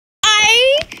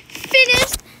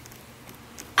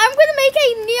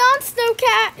neon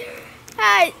snowcat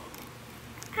hat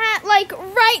like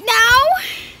right now.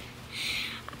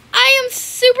 I am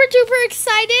super duper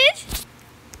excited.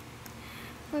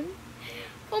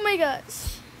 Oh my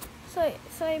gosh. So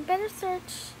I better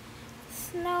search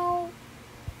snow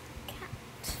cat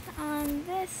on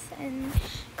this and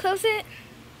close it.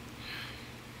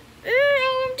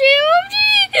 OMG.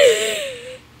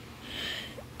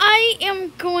 I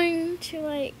am going to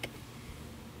like,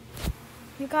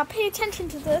 you gotta pay attention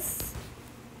to this.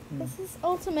 This is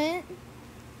ultimate.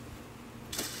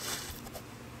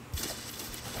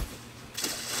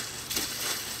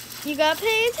 You gotta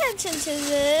pay attention to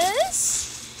this.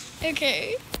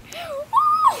 Okay. Go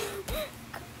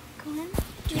on.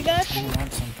 You gotta pay.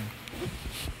 Watch something.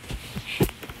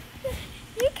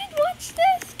 You can watch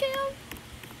this, Cam.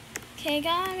 Okay,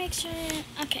 gotta make sure.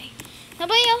 Okay.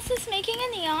 Nobody else is making a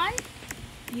neon.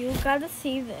 You gotta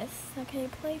see this. Okay,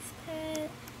 place pit.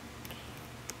 Okay.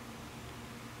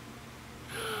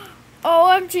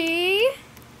 OMG.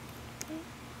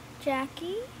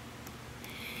 Jackie.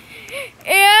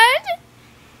 And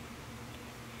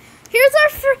here's our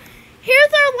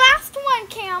last one,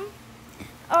 Cam.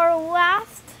 Our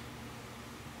last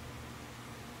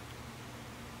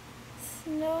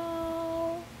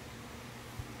snow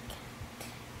cat.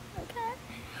 Okay.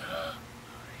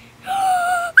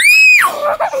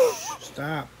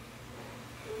 Stop.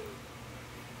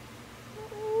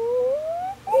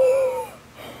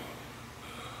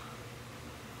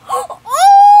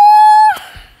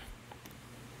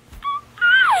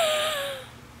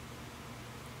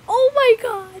 Oh my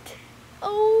gosh.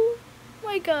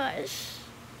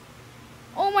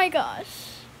 Oh my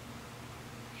gosh.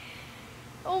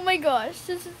 Oh my gosh.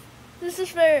 This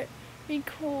is very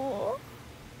cool.